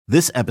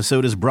This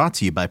episode is brought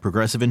to you by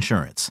Progressive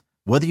Insurance.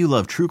 Whether you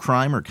love true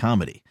crime or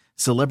comedy,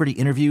 celebrity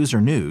interviews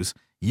or news,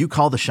 you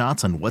call the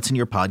shots on what's in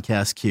your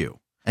podcast queue.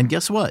 And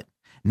guess what?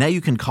 Now you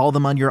can call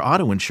them on your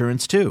auto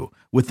insurance too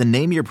with the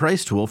Name Your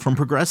Price tool from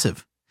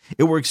Progressive.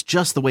 It works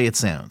just the way it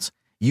sounds.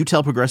 You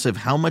tell Progressive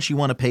how much you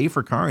want to pay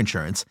for car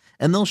insurance,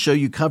 and they'll show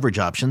you coverage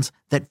options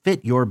that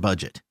fit your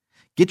budget.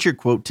 Get your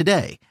quote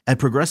today at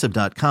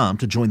Progressive.com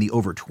to join the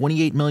over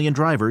 28 million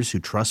drivers who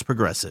trust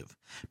Progressive.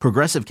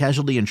 Progressive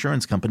Casualty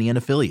Insurance Company and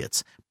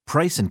Affiliates.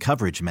 Price and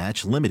coverage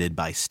match limited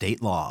by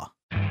state law.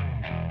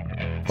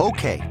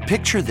 Okay,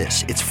 picture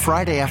this. It's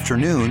Friday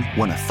afternoon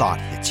when a thought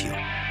hits you.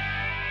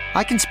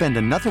 I can spend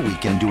another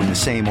weekend doing the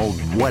same old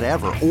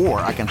whatever,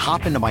 or I can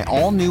hop into my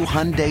all-new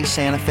Hyundai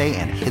Santa Fe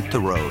and hit the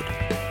road.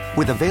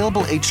 With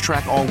available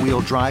H-Track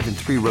all-wheel drive and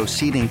 3-row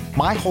seating,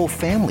 my whole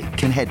family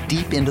can head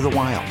deep into the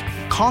wild.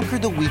 Conquer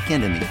the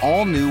weekend in the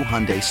all-new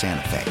Hyundai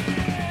Santa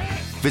Fe.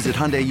 Visit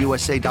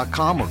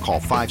HyundaiUSA.com or call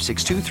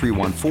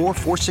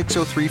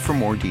 562-314-4603 for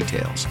more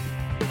details.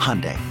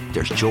 Hyundai,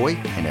 there's joy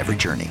in every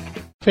journey.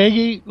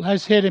 Figgy,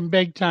 let's hit him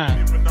big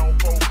time.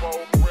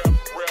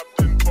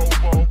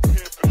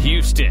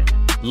 Houston,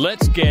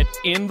 let's get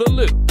in the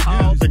loop.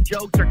 Oh, the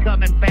jokes are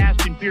coming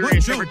fast and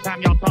furious every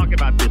time y'all talk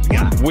about this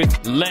guy.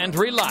 With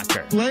Landry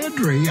Locker.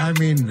 Landry, I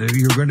mean,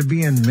 you're going to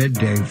be in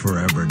midday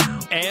forever now.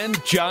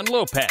 And John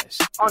Lopez.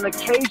 On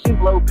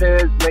occasion,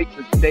 Lopez makes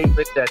a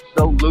statement that's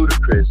so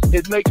ludicrous,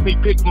 it makes me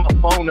pick my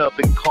phone up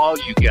and call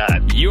you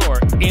guys. You're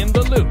in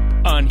the loop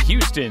on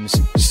Houston's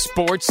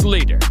sports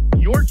leader.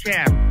 Your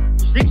channel,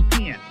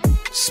 610.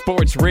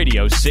 Sports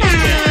Radio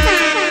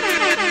 610.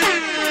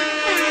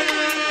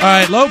 All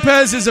right,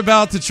 Lopez is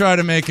about to try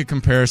to make a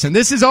comparison.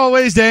 This is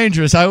always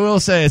dangerous. I will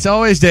say it's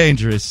always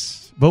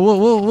dangerous, but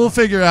we'll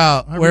figure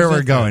out where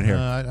we're going here.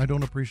 I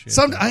don't appreciate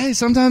it.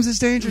 Sometimes it's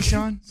dangerous,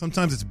 Sean.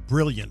 Sometimes it's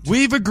brilliant.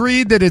 We've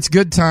agreed that it's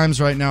good times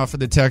right now for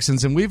the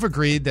Texans, and we've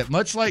agreed that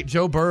much like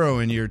Joe Burrow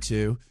in year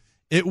 2,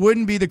 it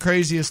wouldn't be the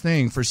craziest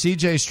thing for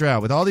C.J.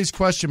 Stroud, with all these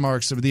question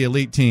marks of the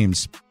elite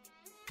teams,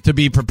 to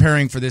be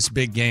preparing for this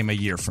big game a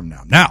year from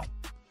now. Now,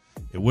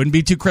 it wouldn't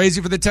be too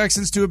crazy for the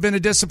Texans to have been a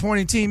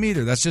disappointing team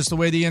either. That's just the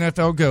way the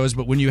NFL goes.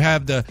 But when you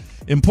have the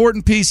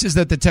important pieces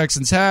that the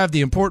Texans have,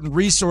 the important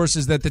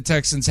resources that the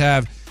Texans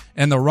have,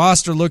 and the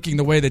roster looking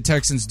the way the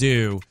Texans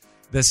do,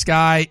 the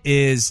sky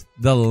is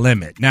the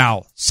limit.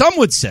 Now, some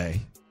would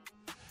say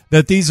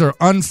that these are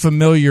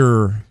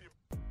unfamiliar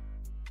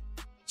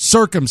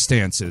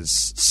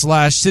circumstances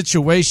 /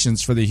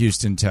 situations for the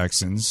Houston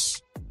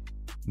Texans.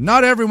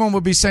 Not everyone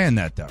would be saying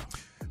that, though.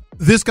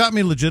 This got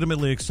me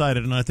legitimately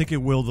excited, and I think it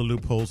will the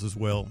loopholes as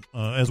well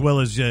as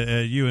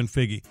you and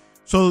Figgy.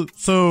 So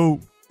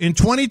in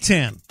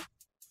 2010,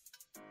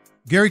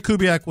 Gary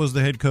Kubiak was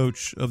the head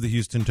coach of the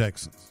Houston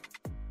Texans.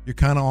 You're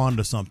kind of on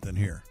to something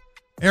here.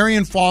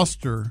 Arian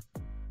Foster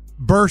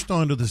burst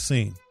onto the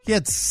scene. He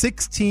had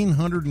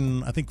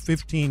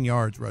 1,615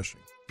 yards rushing.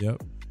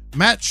 Yep.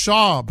 Matt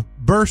Schaub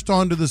burst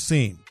onto the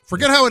scene.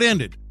 Forget how it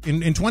ended.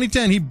 In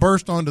 2010, he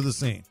burst onto the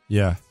scene.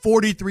 Yeah.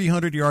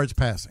 4,300 yards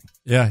passing.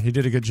 Yeah, he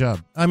did a good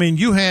job. I mean,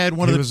 you had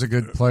one of the... He was a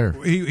good player.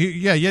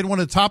 You had one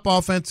of the top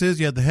offenses.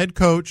 You had the head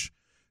coach.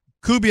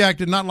 Kubiak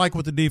did not like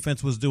what the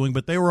defense was doing,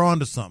 but they were on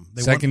to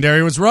something.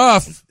 Secondary was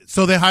rough.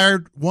 So they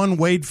hired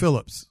Wade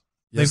Phillips.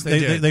 Yes, they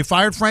did. They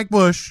fired Frank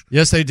Bush.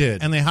 Yes, they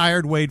did. And they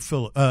hired Wade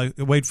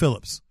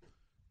Phillips.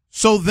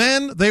 So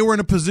then they were in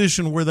a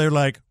position where they're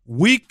like,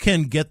 we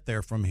can get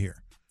there from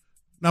here.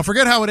 Now,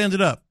 forget how it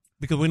ended up,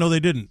 because we know they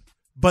didn't.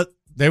 But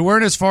they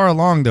weren't as far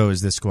along, though,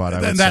 as this squad,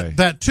 I would say.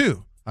 That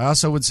too. I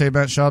also would say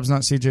Matt Schaub's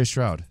not C.J.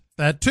 Stroud.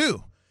 That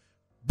too.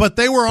 But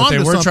they were on to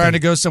something. They were trying to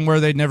go somewhere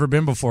they'd never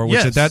been before,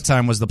 which at that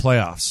time was the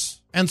playoffs.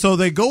 And so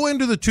they go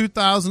into the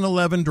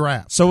 2011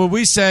 draft. So what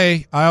we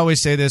say, I always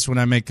say this when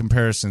I make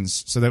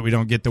comparisons so that we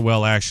don't get the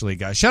Will Actually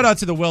guy. Shout out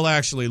to the Will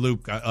Actually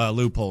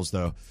loopholes,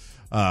 though.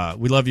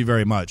 We love you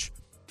very much.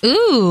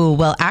 Ooh,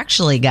 well,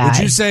 actually, guy. Would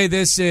you say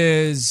this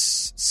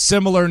is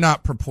similar,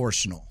 not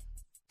proportional?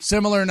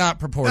 Similar, not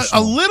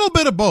proportional. A little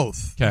bit of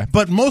both, okay,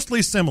 but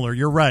mostly similar.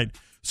 You're right.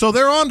 So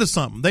they're on to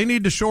something. They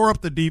need to shore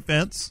up the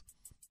defense,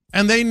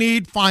 and they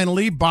need,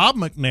 finally, Bob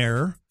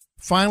McNair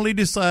finally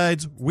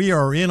decides we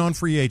are in on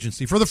free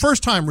agency for the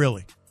first time,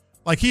 really.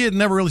 Like, he had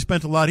never really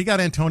spent a lot. He got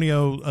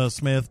Antonio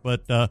Smith,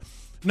 but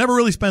never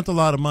really spent a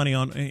lot of money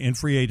in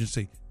free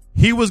agency.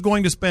 He was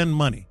going to spend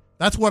money.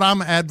 That's what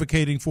I'm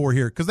advocating for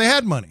here, because they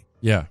had money.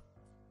 Yeah.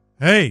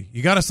 Hey,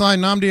 you got to sign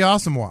Nnamdi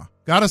Asomugha.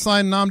 Got to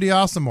sign Nnamdi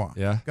Asomugha.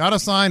 Yeah. Got to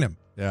sign him.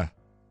 Yeah.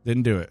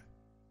 Didn't do it.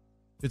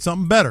 Did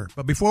something better.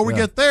 But before we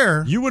get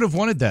there, you would have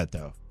wanted that,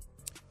 though.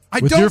 I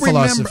don't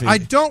remember. I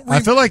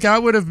feel like I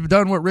would have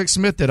done what Rick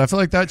Smith did. I feel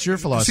like that's your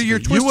philosophy. See,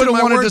 you're you would have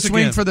my wanted to words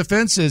swing again. for the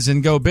fences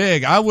and go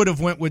big. I would have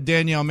went with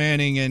Danielle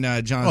Manning and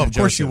Jonathan Oh, of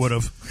course Joseph. you would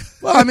have.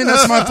 Well, I mean,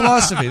 that's my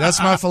philosophy. That's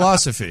my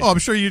philosophy. Oh, I'm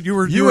sure you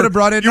would have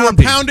brought in. You were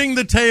Nnamdi. pounding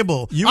the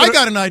table. I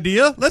got an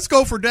idea. Let's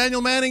go for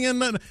Daniel Manning and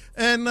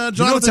Jonathan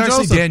you know it's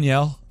actually Joseph.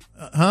 Danielle.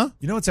 Huh?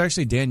 You know it's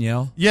actually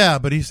Danielle. Yeah,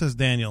 but he says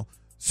Daniel.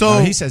 So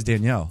no, he says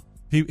Danielle.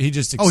 He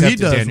just accepted he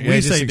does. Daniel. We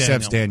he just say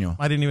accepts Daniel.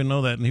 I didn't even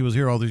know that, and he was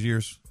here all these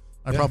years.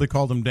 I probably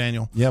called him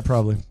Daniel. Yeah,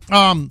 probably.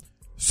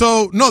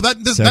 So no,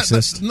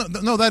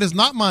 that is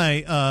not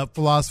my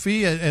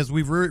philosophy, as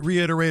we've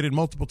reiterated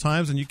multiple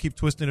times, and you keep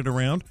twisting it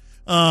around.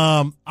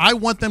 I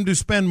want them to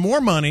spend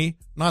more money,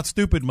 not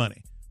stupid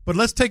money. But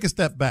let's take a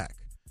step back,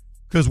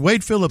 because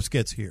Wade Phillips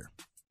gets here.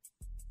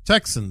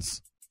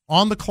 Texans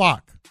on the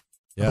clock.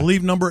 Yeah. I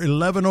believe number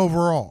 11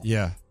 overall.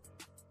 Yeah.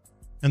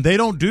 And they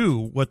don't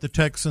do what the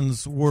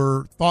Texans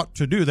were thought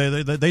to do.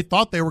 They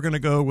thought they were going to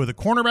go with a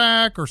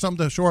cornerback or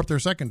something to shore up their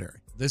secondary.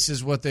 This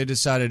is what they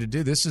decided to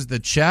do. This is the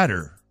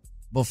chatter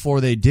before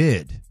they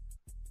did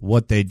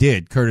what they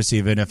did, courtesy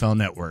of NFL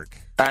Network.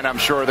 And I'm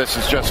sure this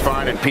is just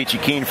fine and peachy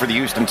keen for the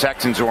Houston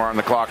Texans, who are on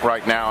the clock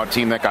right now, a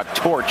team that got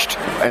torched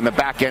in the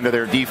back end of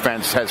their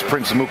defense, has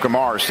Prince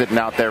Mukamara sitting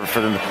out there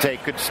for them to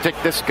take. Could stick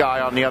this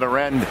guy on the other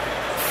end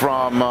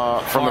from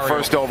the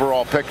first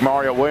overall pick,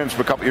 Mario Williams.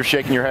 You're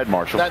shaking your head,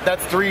 Marshall.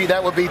 That's three.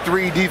 That would be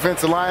 3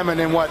 defensive linemen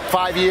in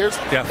 5 years?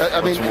 Yeah. They're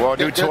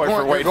going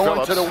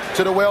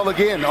to the well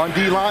again on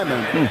D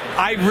linemen.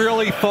 I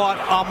really thought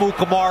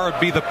Mukamara would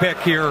be the pick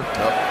here.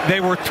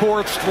 They were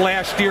torched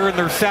last year in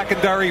their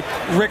secondary.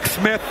 Rick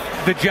Smith,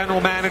 the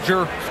general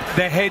manager,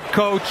 the head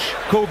coach,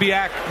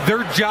 Kubiak,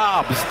 their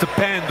jobs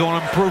depend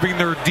on improving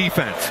their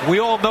defense. We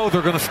all know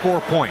they're going to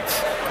score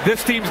points.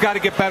 This team's got to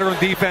get better in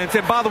defense.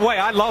 And by the way,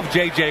 I love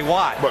J.J.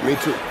 Watt. But me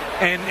too.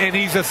 And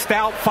he's a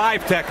stout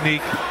 5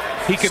 technique.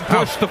 He can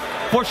push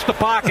the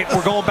pocket.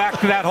 We're going back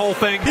to that whole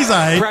thing. He's all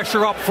right.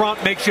 Pressure up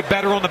front makes you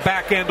better on the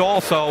back end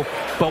also.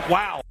 But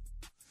wow.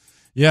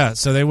 Yeah,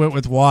 so they went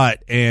with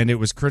Watt, and it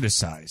was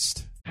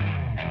criticized.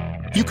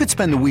 You could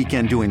spend the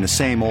weekend doing the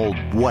same old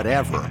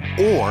whatever,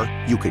 or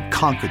you could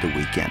conquer the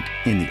weekend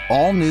in the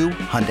all-new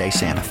Hyundai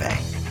Santa Fe.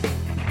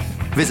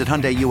 Visit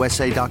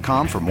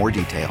HyundaiUSA.com for more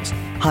details.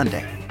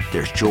 Hyundai,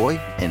 there's joy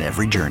in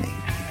every journey.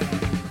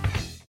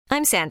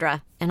 I'm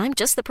Sandra, and I'm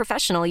just the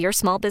professional your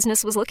small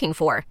business was looking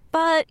for.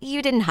 But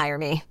you didn't hire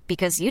me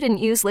because you didn't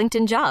use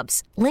LinkedIn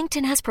Jobs.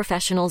 LinkedIn has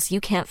professionals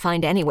you can't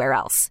find anywhere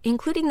else,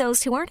 including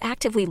those who aren't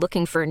actively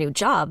looking for a new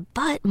job,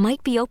 but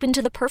might be open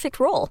to the perfect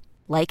role,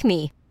 like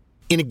me.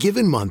 In a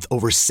given month,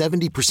 over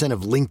 70%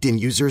 of LinkedIn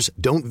users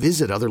don't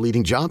visit other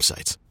leading job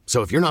sites.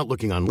 So if you're not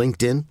looking on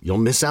LinkedIn, you'll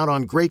miss out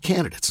on great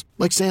candidates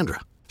like Sandra.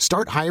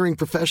 Start hiring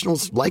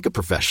professionals like a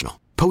professional.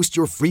 Post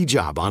your free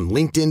job on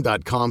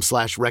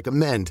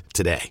linkedin.com/recommend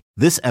today.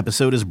 This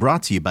episode is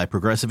brought to you by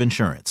Progressive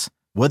Insurance.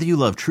 Whether you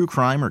love true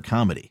crime or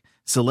comedy,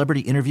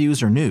 celebrity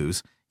interviews or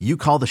news, you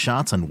call the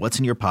shots on what's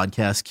in your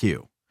podcast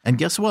queue. And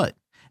guess what?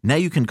 Now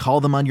you can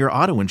call them on your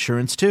auto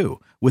insurance too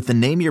with the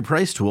Name Your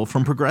Price tool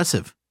from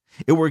Progressive.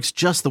 It works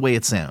just the way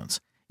it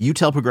sounds. You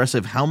tell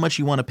Progressive how much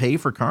you want to pay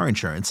for car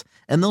insurance,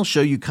 and they'll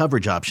show you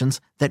coverage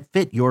options that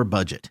fit your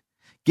budget.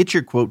 Get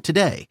your quote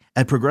today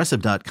at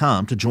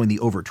Progressive.com to join the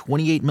over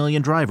 28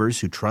 million drivers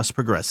who trust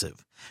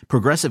Progressive.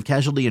 Progressive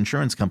Casualty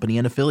Insurance Company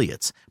and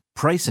Affiliates.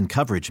 Price and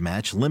coverage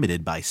match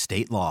limited by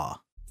state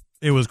law.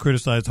 It was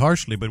criticized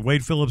harshly, but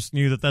Wade Phillips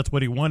knew that that's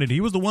what he wanted.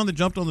 He was the one that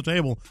jumped on the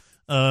table,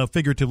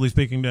 figuratively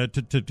speaking,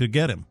 to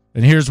get him.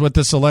 And here's what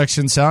the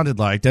selection sounded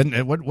like.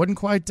 It wasn't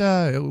quite.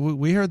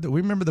 We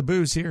remember the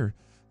boos here.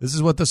 This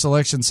is what the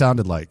selection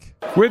sounded like.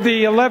 With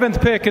the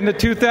 11th pick in the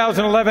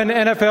 2011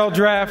 NFL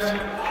Draft,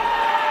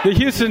 the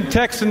Houston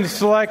Texans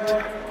select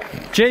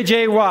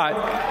J.J.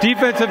 Watt,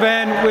 defensive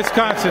end,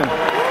 Wisconsin.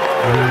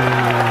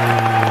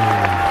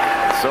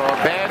 So a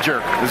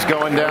Badger is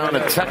going down to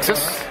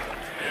Texas.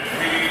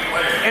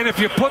 And if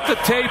you put the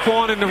tape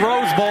on in the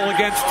Rose Bowl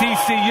against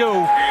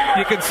TCU,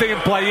 you can see him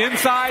play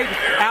inside,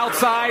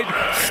 outside,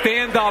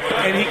 stand up,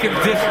 and he can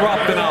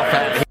disrupt an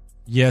offense.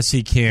 Yes,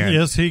 he can.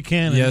 Yes, he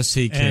can. Yes,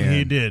 he can. And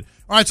he did.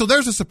 All right, so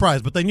there's a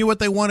surprise, but they knew what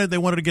they wanted. They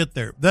wanted to get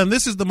there. Then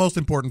this is the most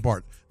important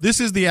part. This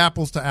is the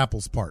apples to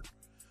apples part.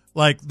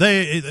 Like,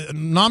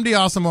 Nnamdi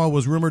Asomugha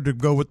was rumored to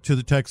go to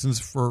the Texans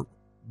for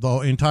the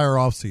entire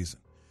offseason.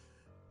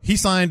 He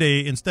signed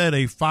instead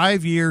a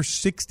 5-year,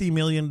 $60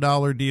 million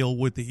deal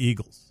with the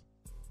Eagles.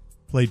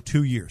 Played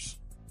 2 years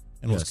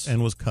and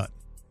was cut.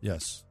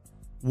 Yes.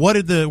 What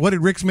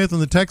did Rick Smith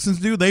and the Texans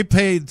do? They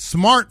paid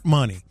smart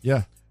money.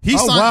 Yeah.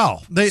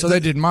 Wow. They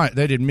did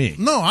me.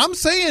 No, I'm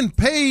saying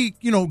pay,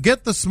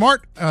 get the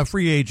smart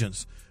free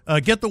agents.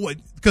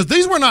 Because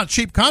these were not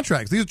cheap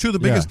contracts. These are two of the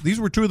biggest. Yeah. These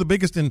were two of the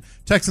biggest in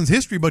Texans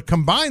history, but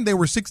combined they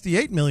were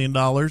 $68 million.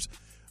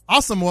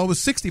 Asomugha was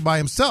 60 by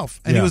himself,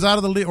 and he was out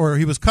of the league, or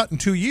he was cut in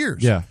 2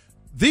 years. Yeah.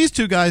 These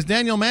two guys,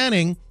 Daniel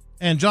Manning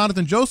and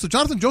Jonathan Joseph.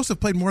 Jonathan Joseph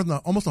played more than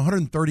almost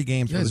 130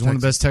 games. Yeah, he's one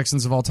of the best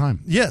Texans of all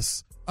time.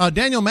 Yes.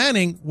 Daniel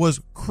Manning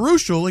was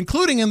crucial,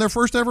 including in their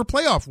first ever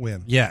playoff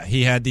win. Yeah,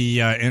 he had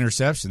the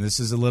interception. This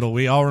is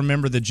we all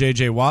remember the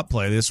J.J. Watt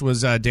play. This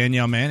was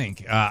Daniel Manning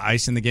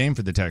icing the game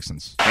for the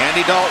Texans.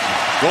 Andy Dalton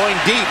going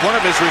deep. One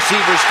of his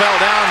receivers fell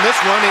down. This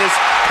one is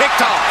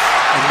picked off.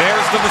 And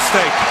there's the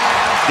mistake.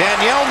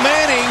 Danielle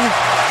Manning,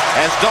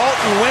 as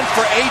Dalton went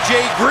for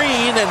A.J.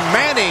 Green, and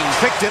Manning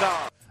picked it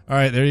off. All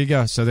right, there you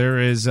go. So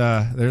there's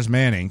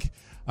Manning.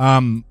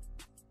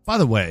 By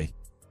the way,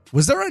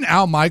 Was there an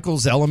Al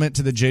Michaels element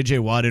to the J.J.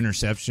 Watt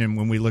interception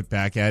when we look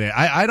back at it?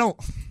 I don't.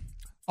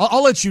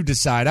 I'll let you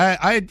decide.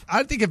 I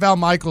think if Al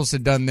Michaels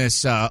had done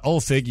this,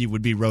 old Figgy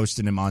would be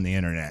roasting him on the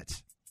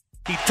internet.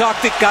 He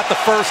tucked it, got the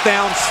first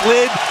down,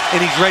 slid,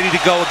 and he's ready to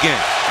go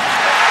again.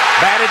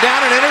 Batted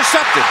down and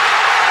intercepted.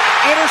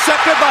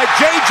 Intercepted by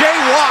J.J.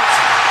 Watt.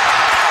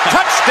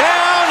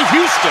 Touchdown,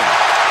 Houston.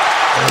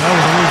 That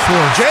was a little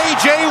forced.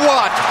 J.J.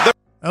 Watt.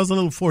 That was a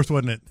little forced,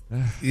 wasn't it?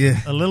 Yeah.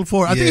 A little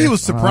forced. I think he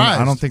was surprised.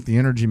 I don't think the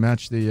energy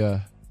matched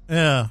the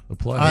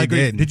play. I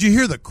agree. Did you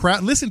hear the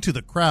crowd? Listen to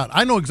the crowd.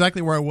 I know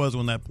exactly where I was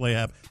when that play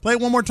happened. Play it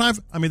one more time.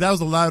 I mean, that was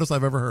the loudest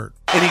I've ever heard.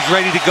 And he's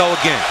ready to go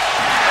again.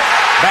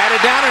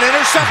 Batted down and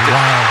intercepted.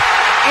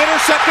 Wow.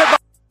 Intercepted by...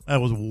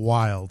 That was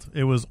wild.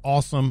 It was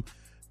awesome.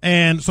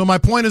 And so my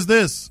point is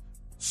this.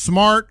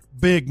 Smart,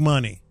 big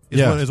money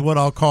is what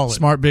I'll call it.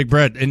 Smart, big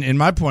bread. And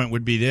my point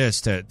would be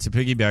this, to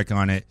piggyback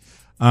on it.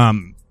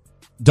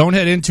 Don't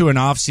head into an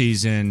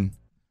offseason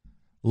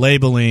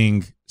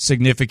labeling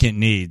significant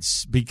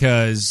needs,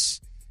 because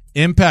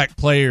impact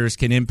players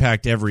can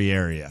impact every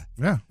area.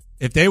 Yeah.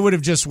 If they would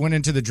have just went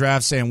into the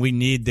draft saying we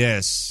need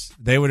this,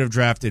 they would have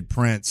drafted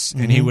Prince,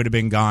 and he would have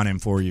been gone in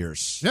 4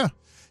 years. Yeah.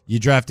 You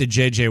drafted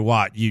J.J.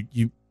 Watt.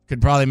 You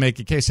could probably make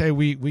a case, hey,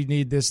 we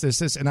need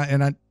this. And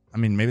I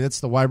mean, maybe that's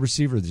the wide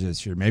receiver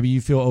this year. Maybe you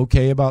feel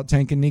okay about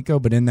tanking Nico,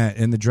 but in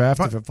the draft,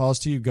 if it falls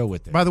to you, go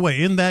with it. By the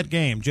way, in that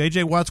game,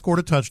 J.J. Watt scored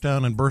a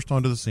touchdown and burst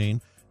onto the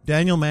scene.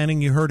 Daniel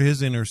Manning, you heard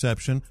his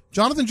interception.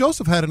 Jonathan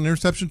Joseph had an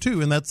interception, too,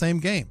 in that same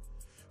game.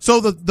 So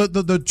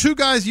the two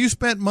guys you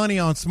spent money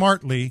on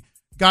smartly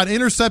got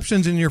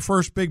interceptions in your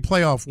first big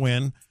playoff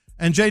win,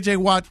 and J.J.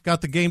 Watt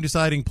got the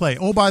game-deciding play.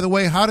 Oh, by the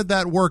way, how did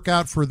that work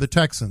out for the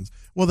Texans?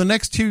 Well, the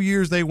next 2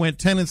 years they went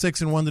 10-6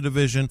 and won the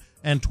division,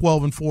 and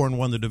 12-4 and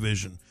won the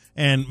division,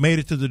 and made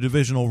it to the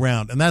divisional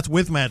round. And that's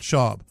with Matt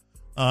Schaub,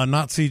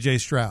 not C.J.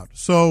 Stroud.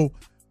 So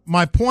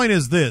my point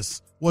is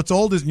this. What's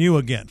old is new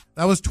again.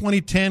 That was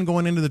 2010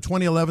 going into the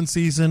 2011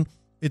 season.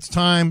 It's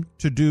time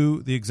to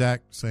do the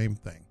exact same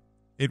thing.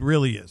 It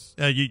really is.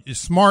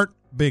 Smart,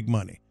 big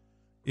money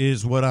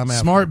is what I'm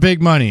after. Smart,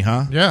 big money,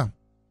 huh? Yeah.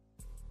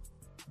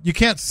 You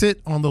can't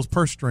sit on those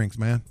purse strings,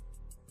 man.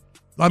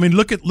 I mean,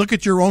 look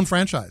at your own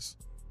franchise.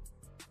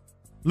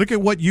 Look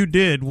at what you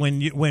did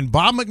when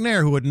Bob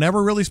McNair, who had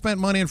never really spent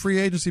money in free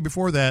agency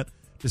before that,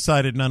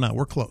 decided, no,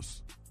 we're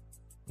close.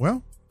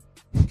 Well,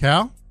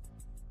 Cal,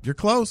 you're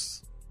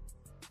close.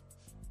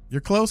 You're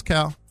close,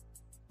 Cal.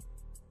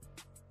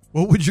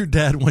 What would your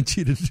dad want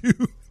you to do?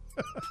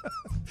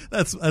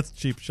 That's a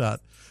cheap shot.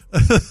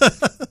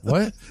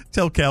 What?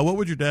 Tell Cal, what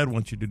would your dad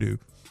want you to do?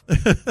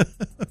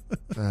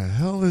 The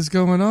hell is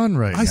going on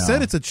right now? I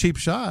said it's a cheap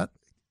shot.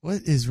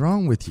 What is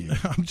wrong with you?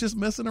 I'm just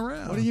messing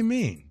around. What do you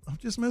mean? I'm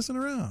just messing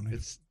around.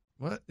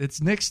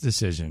 It's Nick's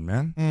decision,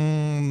 man.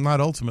 Not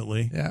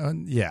ultimately.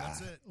 Yeah.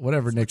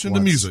 Whatever Nick into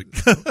wants. music.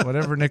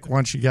 Whatever Nick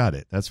wants, you got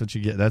it. That's what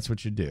you get. That's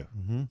what you do.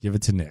 Give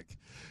it to Nick.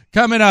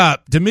 Coming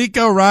up,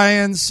 D'Amico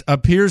Ryans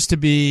appears to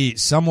be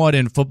somewhat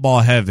in football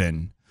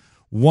heaven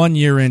 1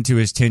 year into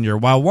his tenure,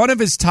 while one of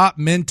his top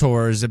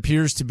mentors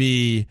appears to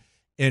be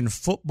in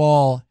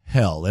football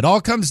hell. It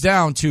all comes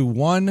down to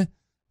one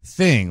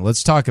thing.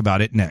 Let's talk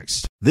about it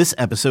next. This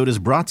episode is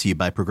brought to you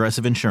by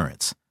Progressive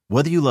Insurance.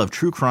 Whether you love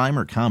true crime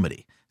or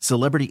comedy,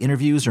 celebrity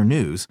interviews or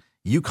news,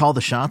 you call the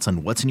shots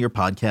on what's in your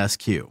podcast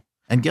queue.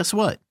 And guess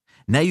what?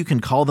 Now you can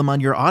call them on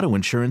your auto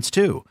insurance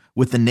too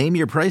with the Name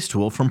Your Price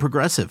tool from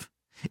Progressive.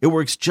 It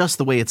works just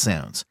the way it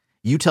sounds.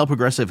 You tell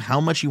Progressive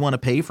how much you want to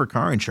pay for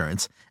car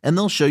insurance, and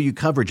they'll show you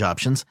coverage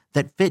options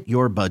that fit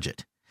your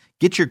budget.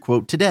 Get your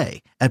quote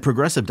today at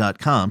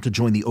Progressive.com to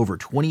join the over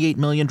 28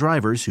 million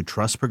drivers who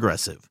trust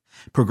Progressive.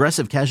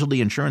 Progressive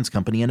Casualty Insurance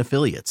Company and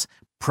Affiliates.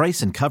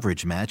 Price and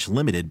coverage match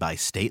limited by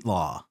state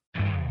law.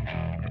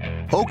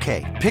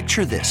 Okay,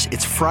 picture this.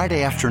 It's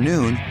Friday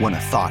afternoon when a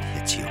thought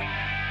hits you.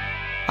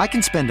 I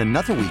can spend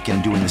another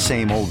weekend doing the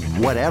same old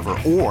whatever,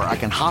 or I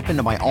can hop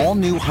into my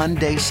all-new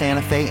Hyundai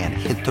Santa Fe and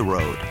hit the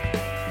road.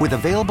 With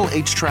available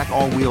H-Track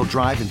all-wheel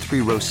drive and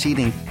 3-row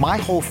seating, my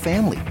whole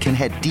family can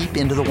head deep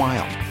into the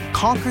wild.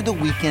 Conquer the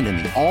weekend in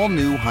the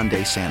all-new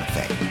Hyundai Santa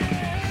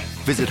Fe.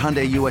 Visit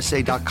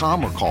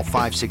HyundaiUSA.com or call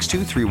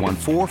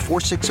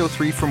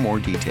 562-314-4603 for more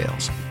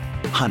details.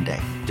 Hyundai,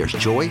 there's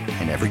joy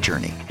in every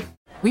journey.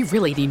 We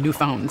really need new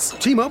phones.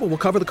 T-Mobile will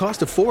cover the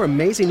cost of 4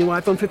 amazing new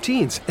iPhone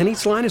 15s, and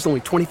each line is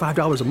only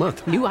 $25 a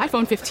month. New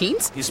iPhone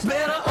 15s? It's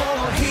better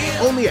over here.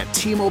 Only at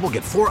T-Mobile,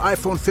 get 4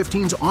 iPhone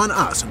 15s on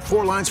us and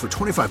 4 lines for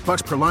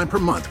 $25 per line per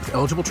month with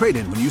eligible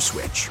trade-in when you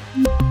switch.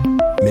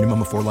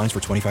 Minimum of 4 lines for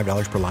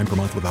 $25 per line per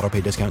month with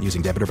autopay discount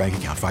using debit or bank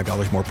account.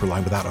 $5 more per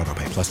line without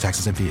autopay, plus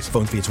taxes and fees.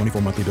 Phone fee at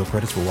 24 monthly bill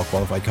credits for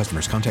well-qualified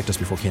customers. Contact us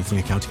before canceling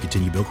account to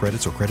continue bill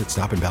credits or credit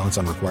stop and balance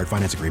on required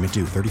finance agreement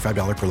due.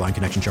 $35 per line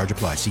connection charge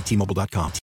applies. See T-Mobile.com.